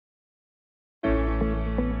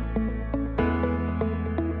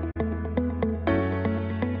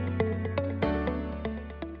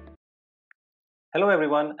Hello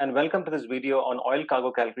everyone and welcome to this video on oil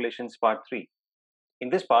cargo calculations part 3. In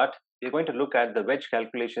this part, we are going to look at the wedge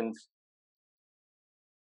calculations.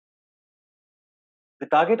 The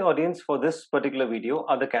target audience for this particular video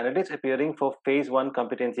are the candidates appearing for phase 1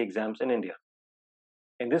 competency exams in India.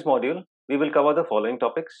 In this module, we will cover the following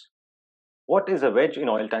topics. What is a wedge in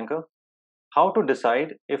oil tanker? How to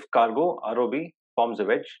decide if cargo ROB forms a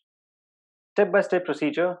wedge? Step-by-step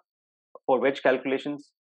procedure for wedge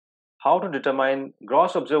calculations. How to determine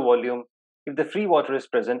gross observed volume if the free water is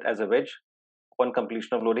present as a wedge upon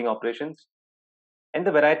completion of loading operations, and the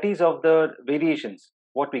varieties of the variations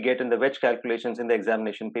what we get in the wedge calculations in the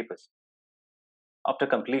examination papers. After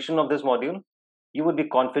completion of this module, you would be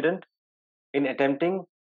confident in attempting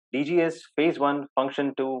DGS phase 1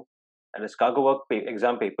 function 2 and its cargo work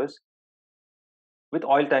exam papers with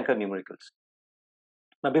oil tanker numericals.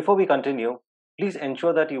 Now before we continue, please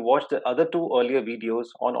ensure that you watch the other two earlier videos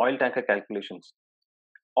on oil tanker calculations.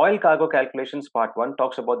 Oil cargo calculations part 1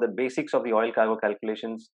 talks about the basics of the oil cargo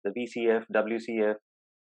calculations, the VCF, WCF,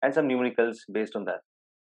 and some numericals based on that.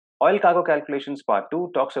 Oil cargo calculations part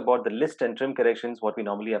 2 talks about the list and trim corrections, what we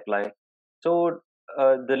normally apply. So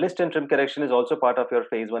the list and trim correction is also part of your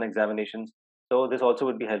phase 1 examinations. So this also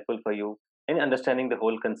would be helpful for you in understanding the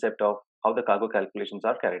whole concept of how the cargo calculations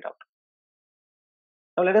are carried out.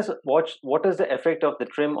 Now let us watch what is the effect of the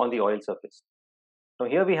trim on the oil surface. Now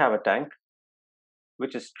here we have a tank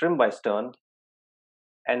which is trimmed by stern,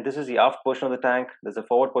 and this is the aft portion of the tank, there's a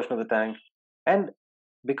forward portion of the tank, and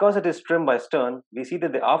because it is trimmed by stern, we see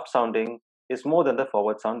that the aft sounding is more than the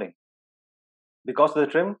forward sounding. Because of the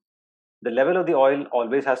trim, the level of the oil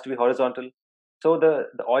always has to be horizontal, so the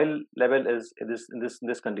oil level is in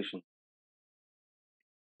this condition.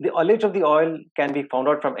 The ullage of the oil can be found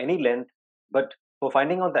out from any length, but for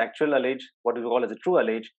finding out the actual ullage, what we call as a true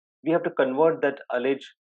ullage, we have to convert that ullage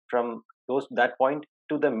from that point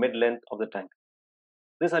to the mid length of the tank.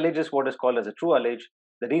 This ullage is what is called as a true ullage.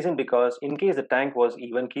 The reason because in case the tank was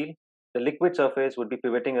even keel, the liquid surface would be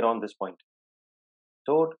pivoting around this point.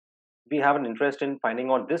 So we have an interest in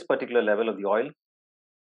finding out this particular level of the oil.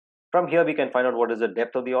 From here we can find out what is the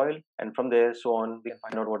depth of the oil, and from there so on we can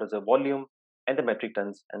find out what is the volume and the metric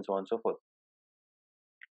tons and so on and so forth.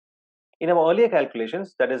 In our earlier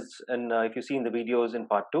calculations, that is, and if you see in the videos in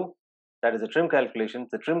part 2, that is the trim calculations,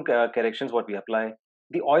 the trim corrections what we apply,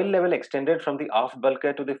 the oil level extended from the aft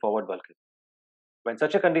bulkhead to the forward bulkhead. When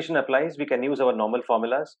such a condition applies, we can use our normal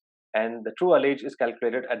formulas, and the true ullage is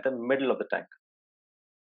calculated at the middle of the tank.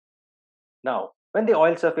 Now, when the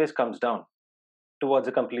oil surface comes down towards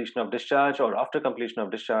the completion of discharge or after completion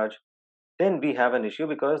of discharge, then we have an issue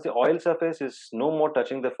because the oil surface is no more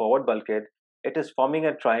touching the forward bulkhead. It is forming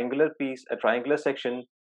a triangular piece, a triangular section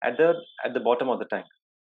at the bottom of the tank.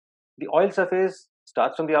 The oil surface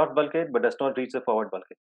starts from the aft bulkhead but does not reach the forward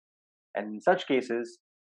bulkhead. And in such cases,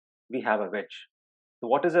 we have a wedge. So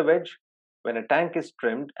what is a wedge? When a tank is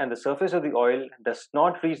trimmed and the surface of the oil does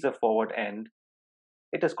not reach the forward end,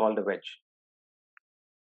 it is called a wedge.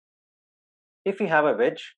 If we have a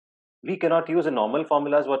wedge, we cannot use the normal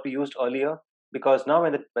formulas what we used earlier, because now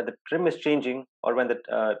when the trim is changing, or when the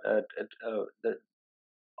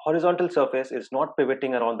horizontal surface is not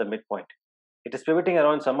pivoting around the midpoint, it is pivoting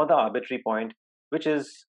around some other arbitrary point, which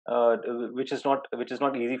is not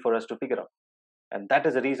easy for us to figure out. And that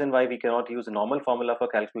is the reason why we cannot use a normal formula for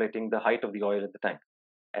calculating the height of the oil in the tank.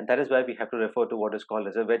 And that is why we have to refer to what is called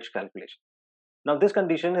as a wedge calculation. Now this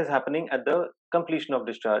condition is happening at the completion of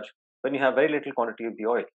discharge when you have very little quantity of the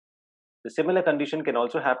oil. The similar condition can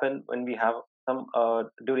also happen when we have some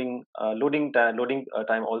during loading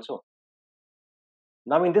time also.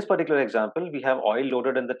 Now in this particular example, we have oil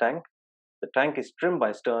loaded in the tank. The tank is trimmed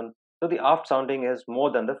by stern, so the aft sounding is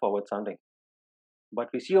more than the forward sounding. But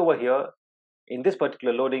we see over here, in this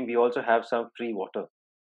particular loading, we also have some free water.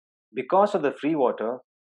 Because of the free water,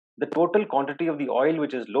 the total quantity of the oil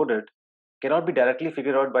which is loaded cannot be directly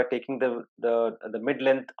figured out by taking the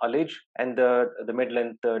mid-length ullage and the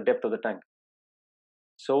mid-length depth of the tank.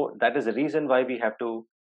 So that is the reason why we have to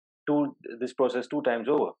do this process 2 times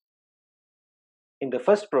over. In the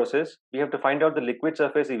first process, we have to find out the liquid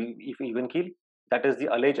surface if even keel, that is the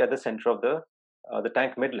ullage at the center of the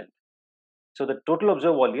tank mid-length. So the total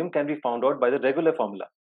observed volume can be found out by the regular formula.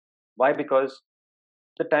 Why? Because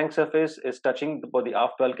the tank surface is touching both the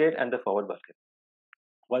aft bulkhead and the forward bulkhead.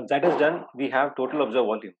 Once that is done, we have total observed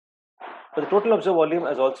volume. But the total observed volume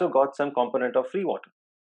has also got some component of free water.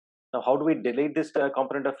 Now, how do we delete this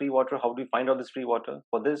component of free water? How do we find out this free water?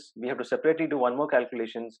 For this, we have to separately do one more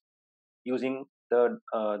calculations using the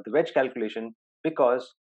wedge calculation,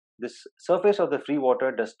 because this surface of the free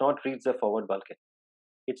water does not reach the forward bulkhead.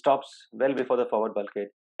 it stops well before the forward bulkhead,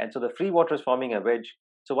 and so the free water is forming a wedge.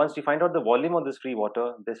 So once we find out the volume of this free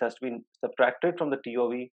water, this has to be subtracted from the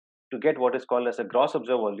TOV to get what is called as a gross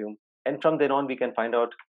observed volume, and from then on we can find out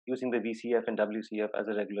using the VCF and WCF as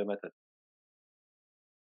a regular method.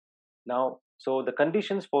 Now, so the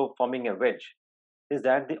conditions for forming a wedge is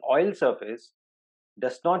that the oil surface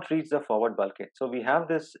does not reach the forward bulkhead. So we have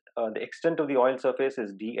this, the extent of the oil surface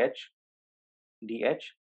is DH,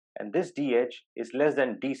 and this DH is less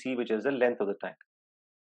than DC, which is the length of the tank.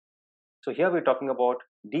 So here we're talking about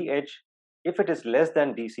DH. If it is less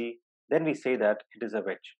than DC, then we say that it is a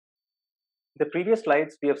wedge. In the previous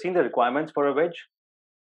slides, we have seen the requirements for a wedge,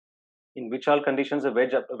 in which all conditions a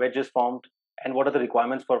wedge is formed, and what are the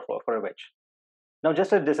requirements for a wedge. Now,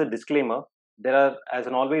 just as a disclaimer, there are, as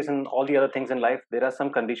in always in all the other things in life, there are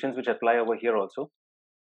some conditions which apply over here also.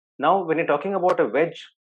 Now, when you're talking about a wedge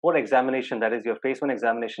for examination, that is your phase 1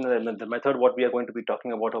 examination, the method what we are going to be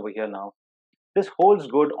talking about over here now, this holds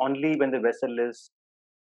good only when the vessel is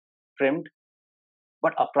trimmed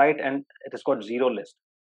but upright and it has got zero list.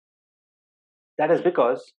 That is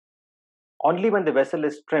because only when the vessel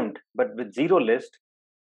is trimmed but with zero list,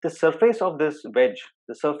 the surface of this wedge,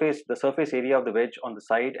 the surface area of the wedge on the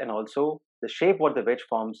side, and also the shape what the wedge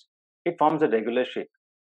forms, it forms a regular shape.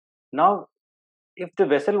 Now, if the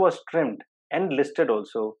vessel was trimmed and listed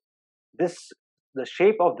also, the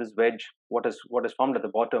shape of this wedge, what is formed at the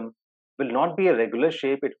bottom, will not be a regular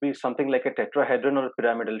shape. It will be something like a tetrahedron or a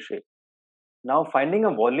pyramidal shape. Now, finding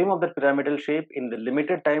a volume of that pyramidal shape in the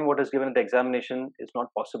limited time what is given in the examination is not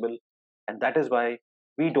possible, and that is why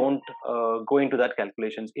we don't go into that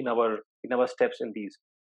calculations in our steps in these.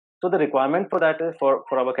 So the requirement for that is for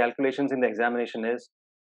our calculations in the examination is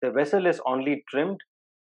the vessel is only trimmed,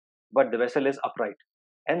 but the vessel is upright,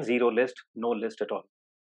 and zero list, no list at all.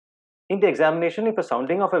 In the examination, if a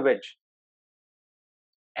sounding of a wedge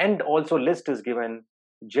and also list is given,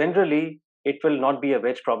 generally it will not be a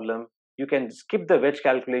wedge problem. You can skip the wedge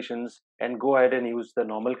calculations and go ahead and use the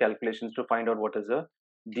normal calculations to find out what is the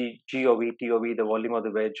GOV, TOV, the volume of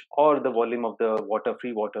the wedge or the volume of the water,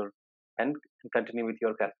 free water, and continue with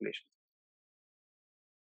your calculations.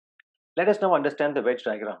 Let us now understand the wedge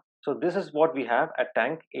diagram. So this is what we have at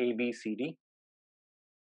tank ABCD.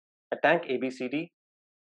 A tank ABCD,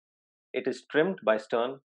 it is trimmed by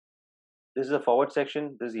stern. This is the forward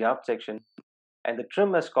section, this is the aft section, and the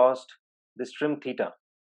trim has caused this trim theta.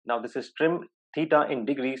 Now this is trim theta in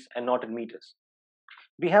degrees and not in meters.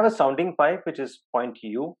 We have a sounding pipe which is point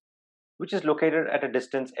U, which is located at a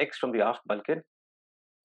distance x from the aft bulkhead,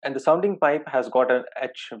 and the sounding pipe has got an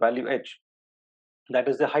value h, that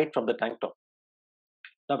is the height from the tank top.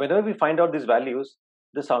 Now whenever we find out these values,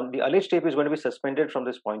 the LH tape is going to be suspended from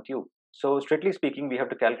this point U. So strictly speaking, we have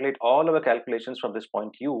to calculate all our calculations from this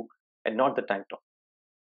point U and not the tank top.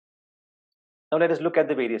 Now let us look at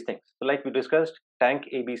the various things. So like we discussed, tank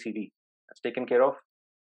ABCD, that's taken care of.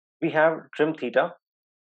 We have trim theta,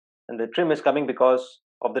 and the trim is coming because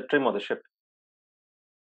of the trim of the ship.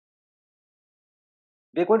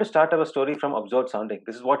 We are going to start our story from observed sounding.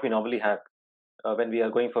 This is what we normally have when we are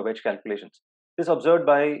going for wedge calculations. This is observed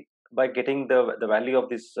by getting the value of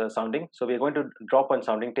this sounding. So we are going to drop one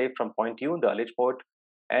sounding tape from point U, the LH port,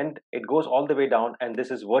 and it goes all the way down, and this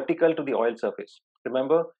is vertical to the oil surface.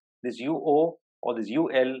 Remember, this UO or this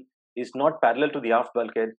UL is not parallel to the aft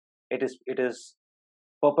bulkhead. It is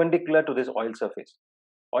perpendicular to this oil surface.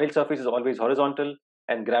 Oil surface is always horizontal,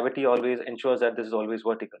 and gravity always ensures that this is always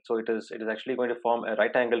vertical. So it is actually going to form a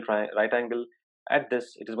right angle at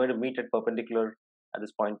this. It is going to meet it perpendicular at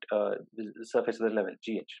this point, the surface of the level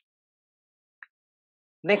GH.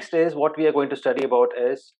 Next is what we are going to study about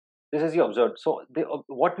is, this is the observed. So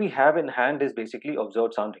what we have in hand is basically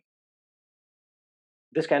observed sounding.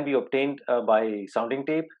 This can be obtained by sounding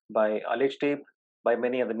tape, by LH tape, by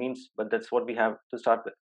many other means, but that's what we have to start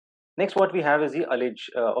with. Next, what we have is the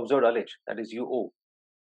observed LH, that is UO.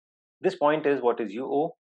 This point is what is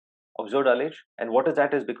UO, observed LH, and what is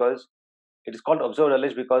that is because it is called observed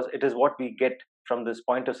LH because it is what we get from this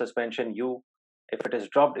point of suspension U. If it is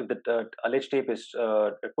dropped, if the LH tape is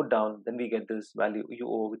put down, then we get this value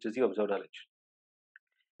UO, which is the observed LH.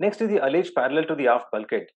 Next is the LH parallel to the aft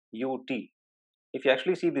bulkhead, UT. If you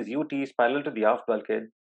actually see this UT is parallel to the aft bulkhead,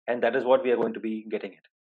 and that is what we are going to be getting it.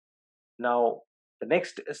 Now, the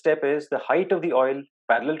next step is the height of the oil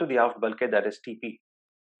parallel to the aft bulkhead, that is TP.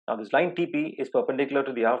 Now, this line TP is perpendicular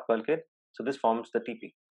to the aft bulkhead, so this forms the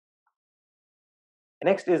TP.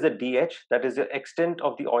 Next is the DH, that is the extent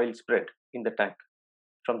of the oil spread in the tank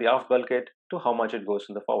from the aft bulkhead to how much it goes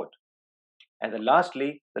in the forward. And then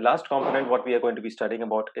lastly, the last component what we are going to be studying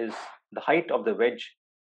about is the height of the wedge,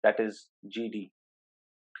 that is GD.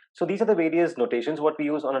 So these are the various notations what we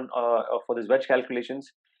use on for this wedge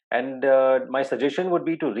calculations. And my suggestion would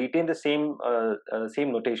be to retain the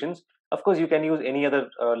same notations. Of course, you can use any other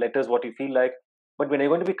letters what you feel like. But when you're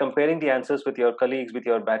going to be comparing the answers with your colleagues, with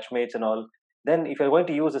your batchmates and all, then if you're going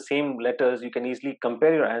to use the same letters, you can easily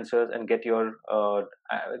compare your answers and get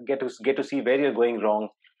to see where you're going wrong,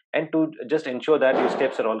 and to just ensure that your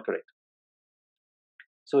steps are all correct.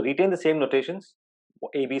 So retain the same notations.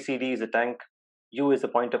 A, B, C, D is the tank, U is the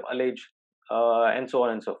point of ullage, and so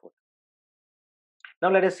on and so forth.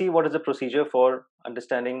 Now let us see what is the procedure for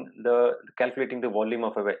understanding calculating the volume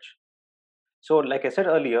of a wedge. So like I said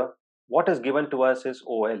earlier, what is given to us is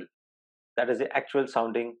OL, that is the actual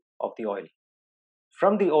sounding of the oil.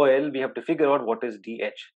 From the OL, we have to figure out what is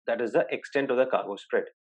DH, that is the extent of the cargo spread.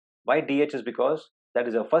 Why DH is because that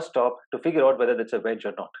is our first stop to figure out whether it's a wedge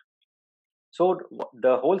or not. So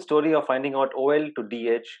the whole story of finding out OL to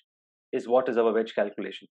DH is what is our wedge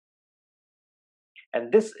calculation.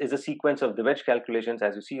 And this is a sequence of the wedge calculations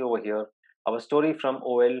as you see over here, our story from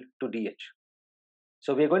OL to DH.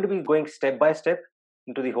 So we are going to be going step by step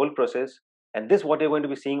into the whole process. And this, what you're going to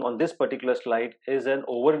be seeing on this particular slide, is an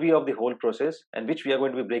overview of the whole process, and which we are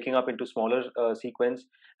going to be breaking up into smaller sequence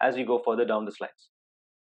as we go further down the slides.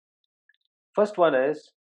 First one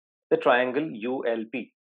is the triangle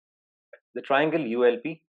ULP. The triangle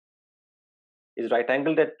ULP is right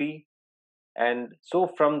angled at P, and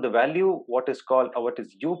so from the value what is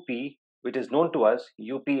UP, which is known to us,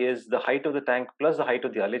 UP is the height of the tank plus the height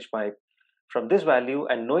of the ullage pipe. From this value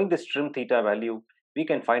and knowing this trim theta value, we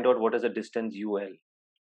can find out what is the distance UL.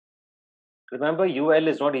 Remember, UL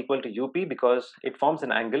is not equal to UP because it forms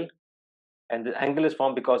an angle, and the angle is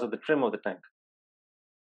formed because of the trim of the tank.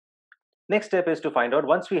 Next step is to find out,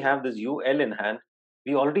 once we have this UL in hand,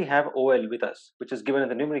 we already have OL with us, which is given in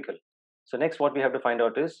the numerical. So next what we have to find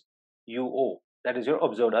out is UO, that is your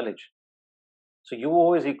observed ullage. So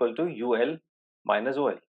UO is equal to UL minus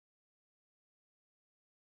OL.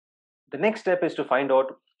 The next step is to find out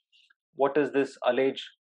what is this ullage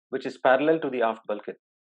which is parallel to the aft bulkhead.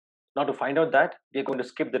 Now to find out that, we are going to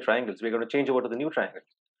skip the triangles. We are going to change over to the new triangle.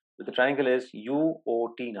 So the triangle is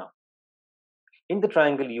UOT now. In the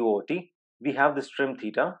triangle UOT, we have this trim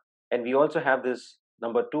theta, and we also have this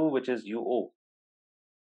number 2, which is UO.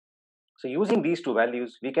 So using these two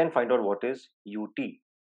values, we can find out what is UT.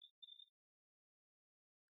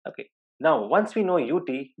 Okay. Now, once we know UT,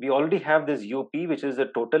 we already have this UP, which is the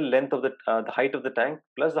total length of the height of the tank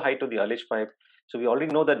plus the height of the ullage pipe. So we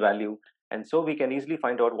already know that value, and so we can easily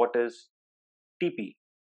find out what is TP.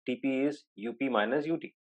 TP is UP minus UT.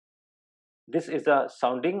 This is the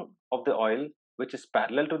sounding of the oil which is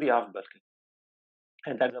parallel to the aft bulkhead,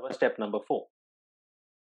 and that's our step number 4.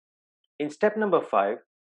 In step number 5,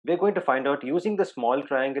 we're going to find out using the small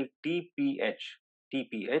triangle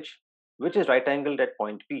TPH, which is right angled at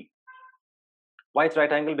point P. Why it's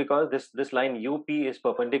right angle? Because this line UP is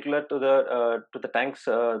perpendicular to the tank's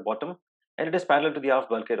bottom, and it is parallel to the aft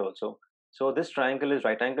bulkhead also. So this triangle is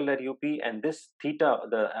right angled at UP, and this theta,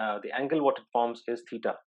 the angle what it forms is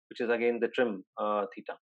theta, which is again the trim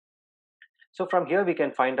theta. So from here we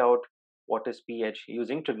can find out what is pH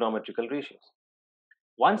using trigonometrical ratios.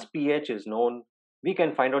 Once pH is known, we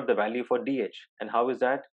can find out the value for dH. And how is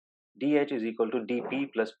that? dH is equal to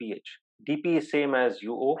dP plus pH. dP is same as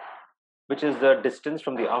UO, which is the distance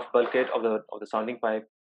from the aft bulkhead of the sounding pipe.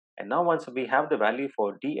 And now once we have the value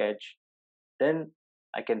for dH, then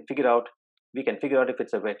we can figure out if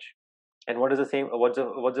it's a wedge. And what is the same? What's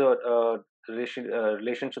the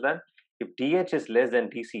relation to that? If dH is less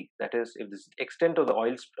than dC, that is, if the extent of the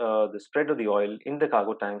oil, the spread of the oil in the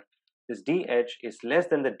cargo tank, this dH is less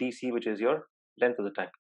than the dC, which is your length of the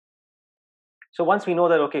tank. So once we know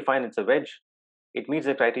that, okay, fine, it's a wedge, it meets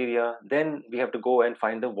the criteria, then we have to go and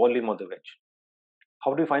find the volume of the wedge.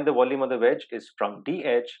 How do we find the volume of the wedge? Is from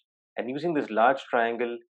dH, and using this large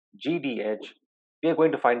triangle GDH, we are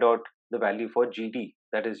going to find out the value for GD,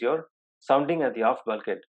 that is your sounding at the aft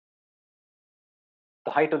bulkhead.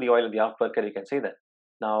 The height of the oil at the aft bulkhead, you can say that.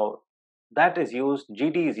 Now that is used,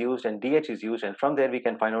 GD is used, and DH is used, and from there we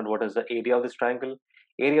can find out what is the area of this triangle.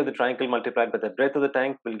 Area of the triangle multiplied by the breadth of the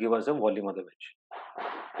tank will give us the volume of the wedge.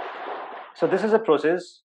 So this is a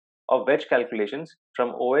process of wedge calculations from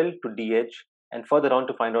OL to DH and further on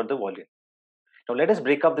to find out the volume. Now let us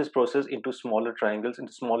break up this process into smaller triangles,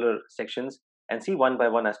 into smaller sections, and see one by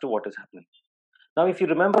one as to what is happening. Now if you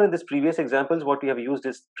remember in this previous examples, what we have used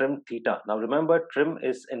is trim theta. Now remember, trim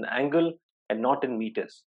is in angle and not in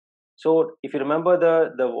meters. So if you remember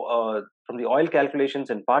from the oil calculations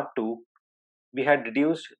in part 2, we had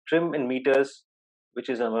reduced trim in meters, which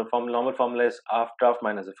is our normal formula is aft draft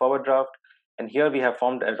minus the forward draft. and here we have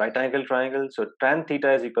formed a right angle triangle. So tan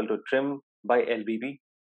theta is equal to trim by LBB.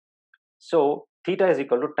 So theta is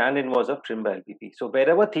equal to tan inverse of trim by LBB. So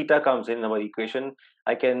wherever theta comes in our equation,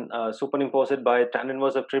 I can superimpose it by tan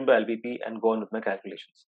inverse of trim by LBB and go on with my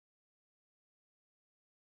calculations.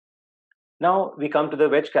 Now we come to the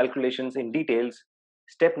wedge calculations in details,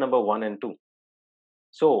 step number 1 and 2.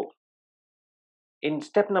 So in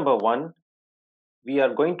step number 1, we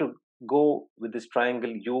are going to go with this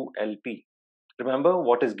triangle ULP. Remember,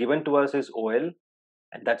 what is given to us is OL,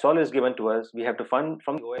 and that's all is given to us. We have to find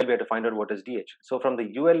from the OL, we have to find out what is DH. So from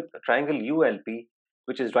the triangle ULP,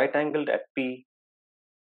 which is right angled at P,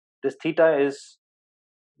 this theta is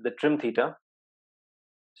the trim theta.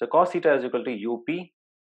 So cos theta is equal to UP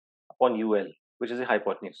upon UL, which is the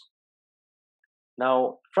hypotenuse.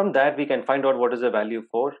 Now from that we can find out what is the value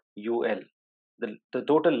for UL, the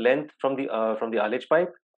total length from the ullage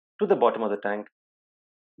pipe to the bottom of the tank,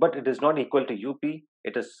 but it is not equal to UP.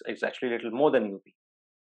 It's actually a little more than UP.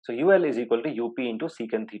 So UL is equal to UP into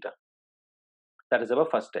secant theta. That is our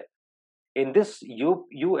first step. In this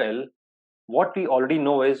UL, what we already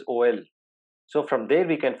know is OL. So from there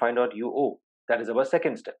we can find out UO. That is our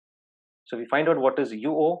second step. So we find out what is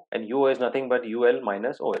UO, and UO is nothing but UL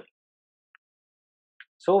minus OL.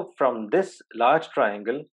 So from this large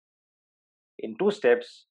triangle, in 2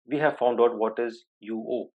 steps, we have found out what is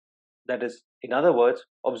UO. That is, in other words,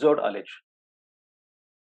 observed ullage.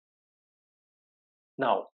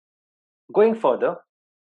 Now, going further,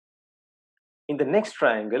 in the next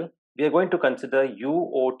triangle, we are going to consider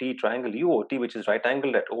UOT triangle, UOT, which is right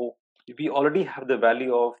angled at O. We already have the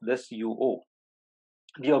value of this UO,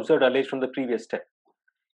 the observed ullage from the previous step.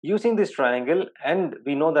 Using this triangle, and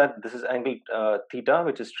we know that this is angle theta,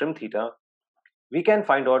 which is trim theta, we can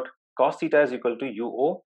find out cos theta is equal to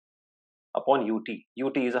UO upon UT.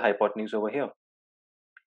 UT is a hypotenuse over here.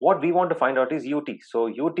 What we want to find out is UT. So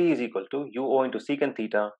UT is equal to UO into secant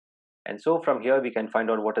theta. And so from here we can find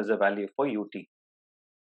out what is the value for UT.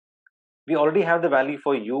 We already have the value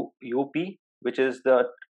for UP, which is the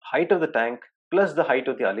height of the tank plus the height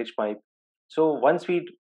of the ullage pipe. So once we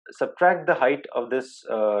subtract the height of this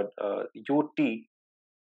UT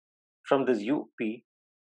from this UP,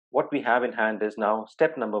 what we have in hand is now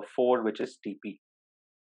step number 4, which is TP.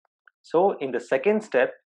 So in the second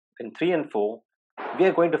step, in 3 and 4, we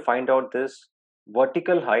are going to find out this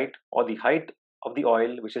vertical height, or the height of the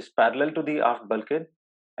oil, which is parallel to the aft bulkhead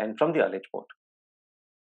and from the ullage port.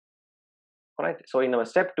 Alright, so in our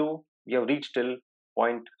step 2, we have reached till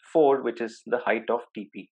point 4, which is the height of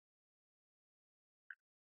TP.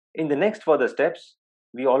 In the next further steps,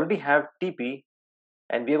 we already have TP,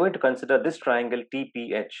 and we are going to consider this triangle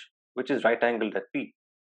TPH, which is right angled at P.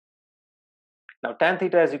 Now tan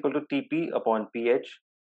theta is equal to TP upon PH,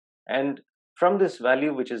 and from this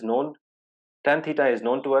value which is known, tan theta is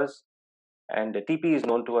known to us and TP is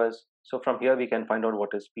known to us. So from here we can find out what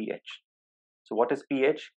is PH. So what is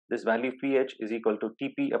PH? This value PH is equal to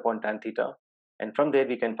TP upon tan theta, and from there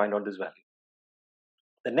we can find out this value.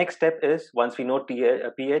 The next step is, once we know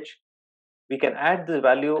PH, we can add the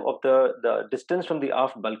value of the distance from the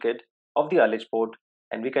aft bulkhead of the ullage port,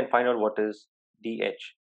 and we can find out what is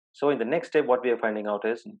DH. So in the next step, what we are finding out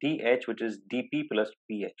is DH, which is DP plus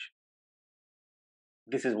PH.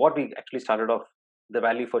 This is what we actually started off, the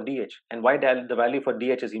value for DH. And why the value for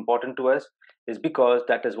DH is important to us is because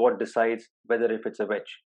that is what decides whether if it's a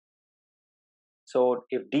wedge. So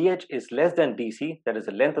if DH is less than DC, that is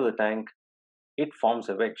the length of the tank, it forms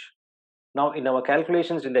a wedge. Now in our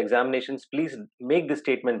calculations in the examinations, please make this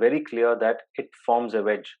statement very clear that it forms a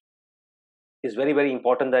wedge. It's very, very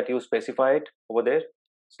important that you specify it over there,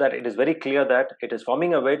 so that it is very clear that it is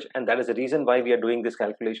forming a wedge, and that is the reason why we are doing these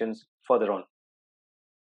calculations further on.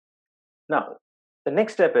 Now, the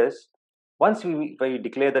next step is, once we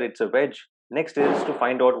declare that it's a wedge, next is to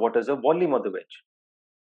find out what is the volume of the wedge.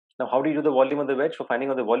 Now, how do you do the volume of the wedge? For finding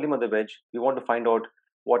out the volume of the wedge, we want to find out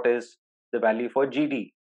what is the value for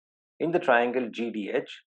GD in the triangle GDH,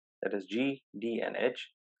 that is G, D and H,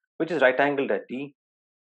 which is right angled at D.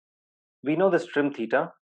 We know this trim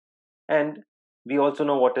theta, and we also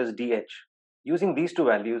know what is DH. Using these 2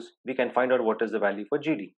 values, we can find out what is the value for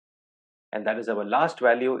GD. And that is our last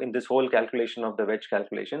value in this whole calculation of the wedge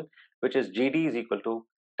calculation, which is GD is equal to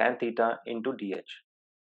tan theta into DH.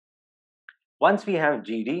 Once we have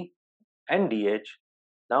GD and DH,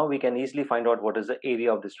 now we can easily find out what is the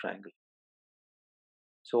area of this triangle.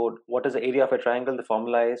 So what is the area of a triangle? The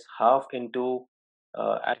formula is half into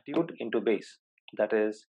altitude into base. That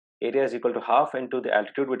is, area is equal to half into the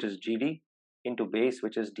altitude, which is GD, into base,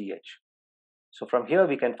 which is DH. So from here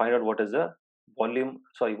we can find out what is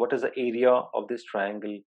the area of this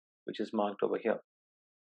triangle which is marked over here.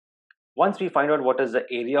 Once we find out what is the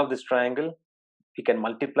area of this triangle, we can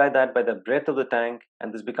multiply that by the breadth of the tank,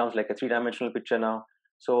 and this becomes like a three-dimensional picture now.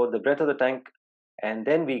 So the breadth of the tank, and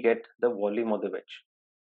then we get the volume of the wedge.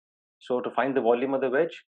 So to find the volume of the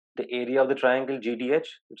wedge, the area of the triangle GDH,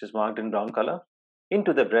 which is marked in brown color,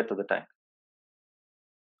 into the breadth of the tank.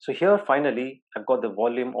 So here finally I've got the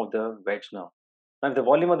volume of the wedge now. Now if the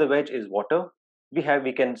volume of the wedge is water, we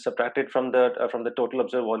can subtract it from the total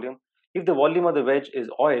observed volume. If the volume of the wedge is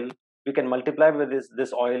oil, we can multiply with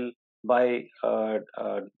this oil by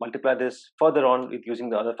multiply this further on with using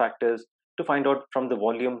the other factors to find out from the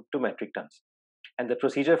volume to metric tons. And the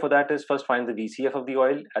procedure for that is first find the VCF of the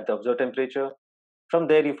oil at the observed temperature. From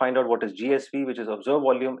there you find out what is GSV, which is observed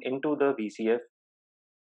volume, into the VCF.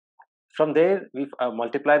 From there, we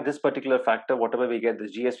multiply this particular factor, whatever we get,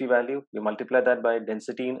 this GSV value, we multiply that by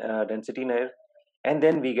density in air, and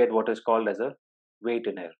then we get what is called as a weight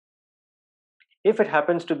in air. If it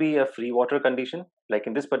happens to be a free water condition, like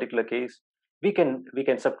in this particular case, we can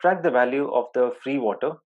subtract the value of the free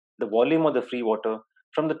water, the volume of the free water,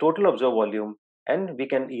 from the total observed volume, and we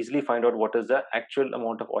can easily find out what is the actual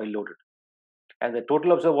amount of oil loaded. And the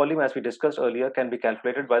total observed volume, as we discussed earlier, can be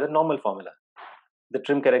calculated by the normal formula. The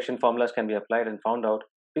trim correction formulas can be applied and found out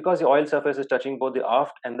because the oil surface is touching both the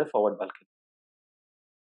aft and the forward bulkhead.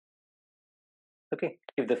 Okay,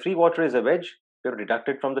 if the free water is a wedge, we have to deduct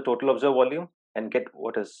it from the total observed volume and get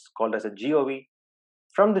what is called as a GOV.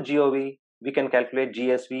 From the GOV, we can calculate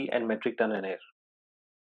GSV and metric ton in air.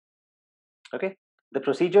 Okay, the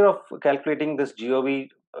procedure of calculating this GOV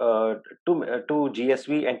to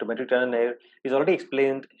GSV and to metric ton in air is already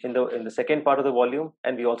explained in the second part of the volume,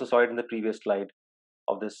 and we also saw it in the previous slide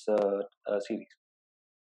of this series.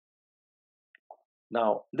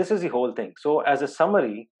 Now, this is the whole thing. So as a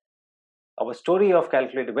summary, our story of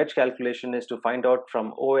wedge calculation is to find out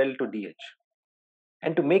from OL to DH.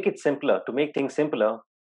 And to make it simpler, to make things simpler,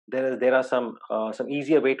 there are some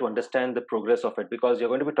easier way to understand the progress of it, because you're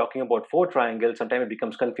going to be talking about 4 triangles. Sometimes it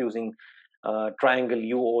becomes confusing. Triangle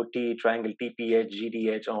UOT, triangle TPH,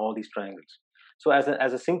 GDH, and all these triangles. So as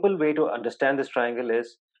a simple way to understand this triangle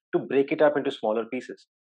is to break it up into smaller pieces.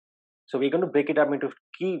 So we're going to break it up into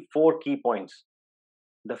 4 key points.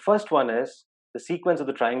 The first one is the sequence of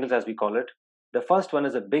the triangles, as we call it. The first one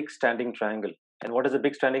is a big standing triangle. And what is a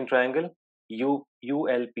big standing triangle?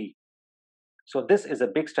 ULP. So this is a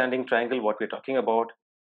big standing triangle, what we're talking about,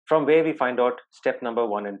 from where we find out step number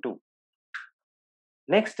 1 and 2.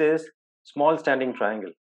 Next is small standing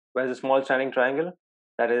triangle. Where is the small standing triangle?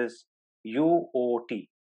 That is UOT.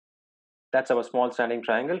 That's our small standing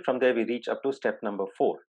triangle. From there we reach up to step number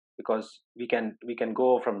 4, because we can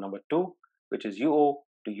go from number 2, which is UO,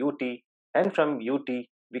 to UT, and from UT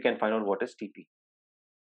we can find out what is TP.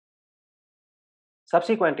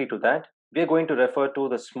 Subsequently to that, we are going to refer to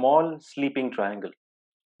the small sleeping triangle,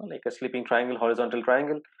 like a sleeping triangle, horizontal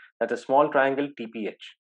triangle. That's a small triangle TPH.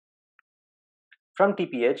 From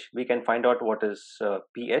TPH we can find out what is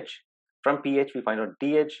PH. From PH we find out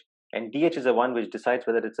DH, and DH is the one which decides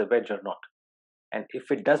whether it's a wedge or not. And if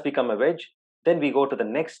it does become a wedge, then we go to the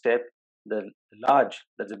next step, the large,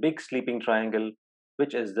 that's a big sleeping triangle,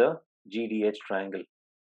 which is the GDH triangle.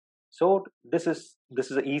 So this is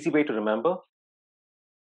an easy way to remember.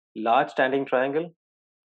 Large standing triangle,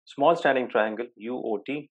 small standing triangle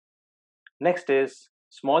UOT. Next is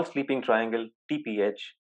small sleeping triangle TPH,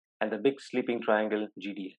 and the big sleeping triangle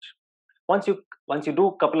GDH. Once you do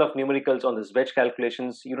a couple of numericals on this wedge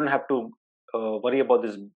calculations, you don't have to worry about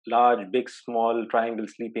this large, big, small triangle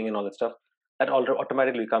sleeping and all that stuff. That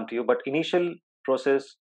automatically come to you. But initial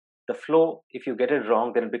process, the flow, if you get it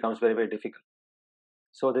wrong, then it becomes very, very difficult.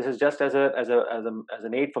 So this is just as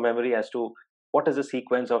an aid for memory as to what is the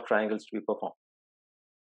sequence of triangles to be performed.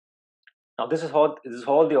 Now this is all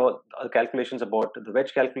the calculations about the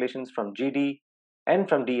wedge calculations from GD and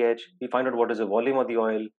from DH. We find out what is the volume of the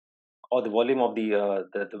oil or the volume of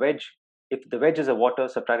the wedge. If the wedge is a water,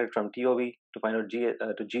 subtract it from TOV to find out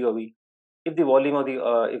to GOV. If the volume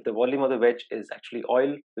of the wedge is actually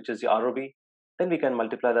oil, which is the ROB, then we can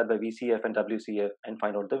multiply that by VCF and WCF and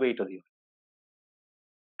find out the weight of the oil.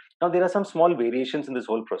 Now there are some small variations in this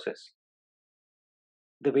whole process.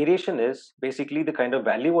 The variation is basically the kind of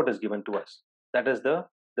value what is given to us. That is the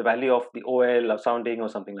value of the OL or sounding or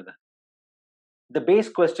something like that. The base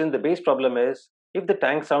problem is, if the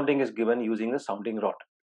tank sounding is given using a sounding rod,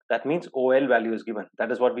 that means OL value is given.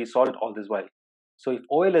 That is what we solved all this while. So if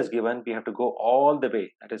OL is given, we have to go all the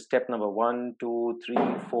way. That is step number 1, 2, 3,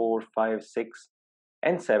 4, 5, 6,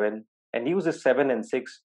 and 7, and use the 7 and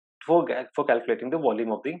 6 for calculating the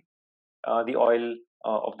volume of the oil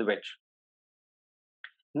of the wedge.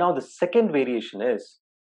 Now the second variation is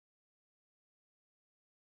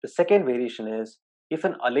if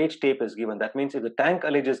an allege tape is given. That means if the tank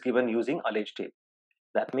allege is given using allege tape,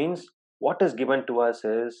 that means what is given to us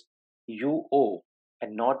is UO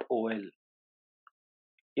and not OL.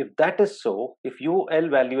 If that is so, if UL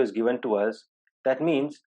value is given to us, that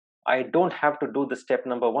means I don't have to do the step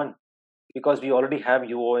number 1 because we already have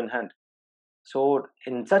UO in hand. So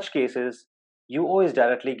in such cases, UO is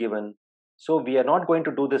directly given. So we are not going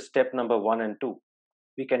to do this step number 1 and 2.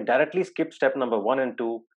 We can directly skip step number 1 and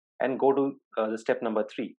 2 and go to the step number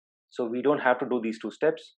 3. So we don't have to do these 2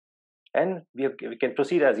 steps, and we can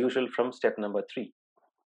proceed as usual from step number 3.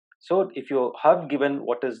 So if you have given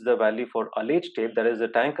what is the value for allege tape, that is the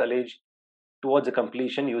tank allege towards the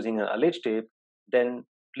completion using an allege tape, then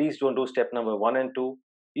please don't do step number 1 and 2.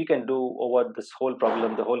 You can do over this whole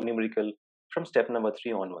problem, the whole numerical, from step number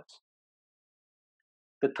 3 onwards.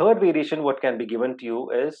 The third variation what can be given to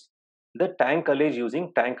you is the tank allege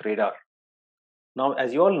using tank radar. Now,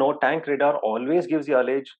 as you all know, tank radar always gives the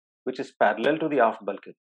allege which is parallel to the aft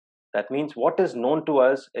bulkhead. That means what is known to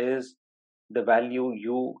us is the value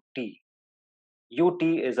UT. UT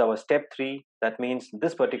is our step 3. That means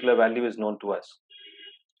this particular value is known to us.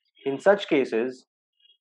 In such cases,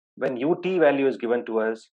 when UT value is given to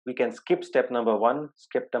us, we can skip step number 1,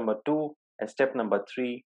 step number 2, and step number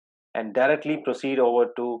 3, and directly proceed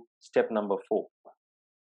over to step number 4.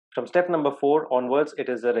 From step number 4 onwards, it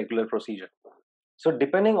is a regular procedure. So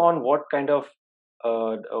depending on what kind of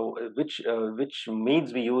which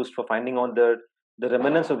means we use for finding out the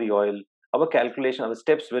remnants of the oil, our calculation, our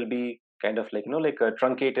steps will be kind of like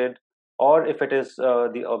truncated, or if it is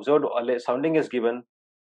the observed sounding is given,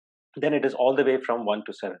 then it is all the way from 1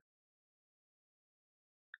 to 7.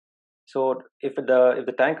 So if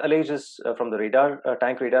the tank allege is from the radar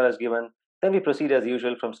tank radar is given, then we proceed as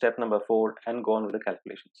usual from step number 4 and go on with the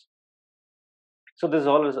calculations. So this is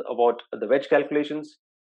all about the wedge calculations.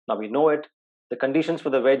 Now we know it. The conditions for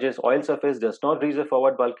the wedge is oil surface does not reach the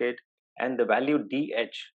forward bulkhead and the value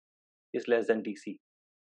DH is less than DC.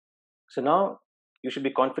 So now you should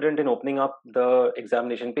be confident in opening up the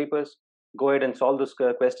examination papers. Go ahead and solve those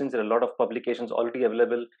questions. There are a lot of publications already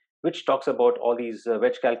available which talks about all these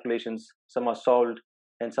wedge calculations. Some are solved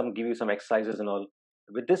and some give you some exercises and all.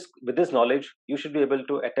 With this knowledge, you should be able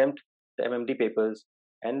to attempt the MMD papers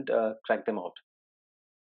and crack them out.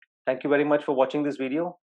 Thank you very much for watching this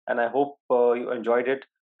video, and I hope you enjoyed it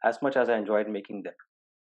as much as I enjoyed making them.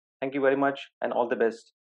 Thank you very much and all the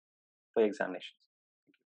best for your examinations.